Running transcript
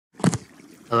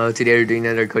Hello, today we're doing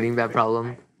another coding bat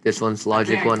problem. This one's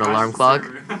Logic-1 alarm clock.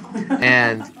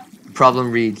 And the problem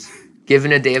reads,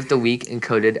 given a day of the week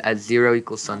encoded as 0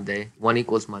 equals Sunday, 1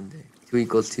 equals Monday, 2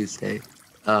 equals Tuesday,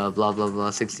 blah blah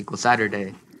blah, 6 equals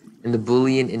Saturday, and the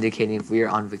Boolean indicating if we are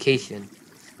on vacation,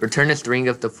 return a string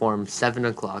of the form 7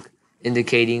 o'clock,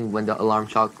 indicating when the alarm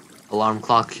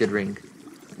clock should ring.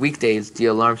 Weekdays, the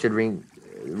alarm should ring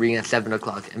at 7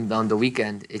 o'clock, and on the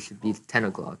weekend, it should be 10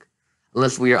 o'clock.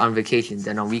 Unless we are on vacation,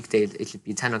 then on weekdays it should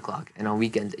be 10 o'clock, and on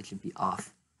weekends it should be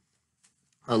off.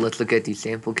 Let's look at these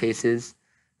sample cases.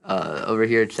 Over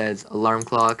here it says alarm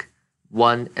clock,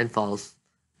 1 and false.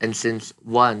 And since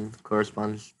 1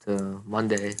 corresponds to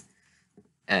Monday,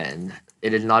 and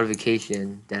it is not a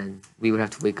vacation, then we would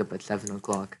have to wake up at 7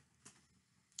 o'clock.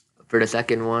 For the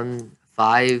second one,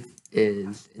 5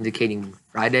 is indicating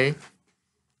Friday,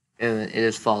 and it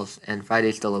is false, and Friday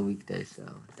is still a weekday, so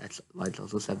that's why it's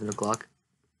also 7 o'clock.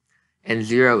 And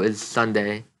 0 is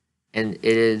Sunday, and it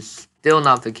is still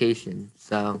not vacation,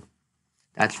 so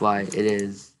that's why it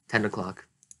is 10 o'clock.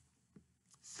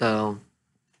 So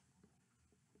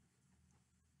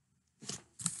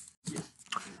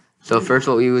first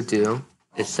what we would do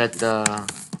is set the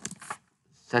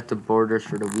borders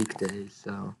for the weekdays.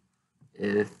 So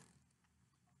if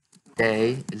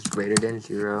day is greater than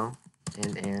 0,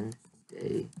 and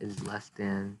day is less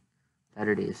than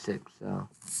Saturday is 6, so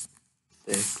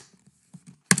 6.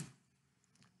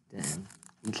 Then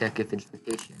we check if it's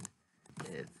vacation.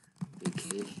 If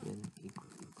vacation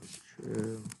equals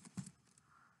true,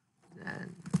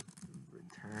 then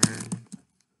return.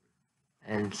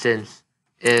 And since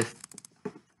if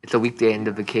it's a weekday and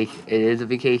it is a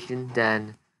vacation,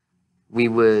 then we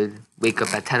would wake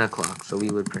up at 10 o'clock, so we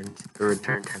would print or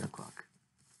return 10 o'clock.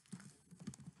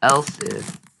 Else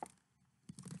if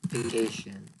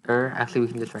vacation, or actually we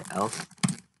can just write else.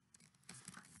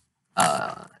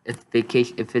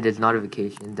 If it is not a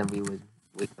vacation, then we would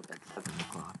wake up at 7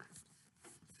 o'clock.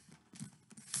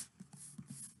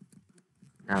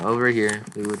 Now over here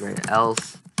we would write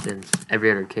else, since every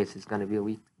other case is going to be a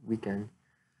weekend,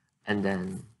 and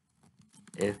then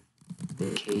if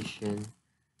vacation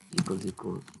equals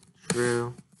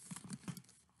true,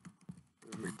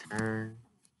 return.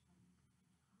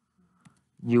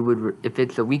 You would if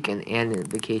it's a weekend and a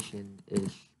vacation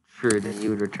is true, then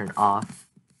you would return off.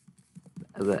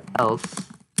 But else,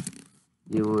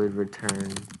 you would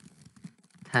return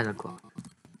 10 o'clock,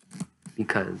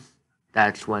 because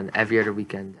that's when every other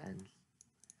weekend ends.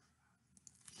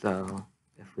 So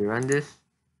if we run this,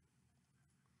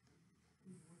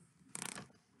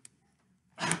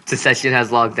 the session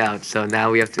has logged out, so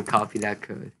now we have to copy that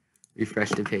code, refresh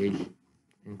the page,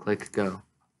 and click go.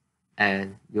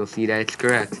 And you'll see that it's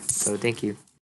correct. So thank you.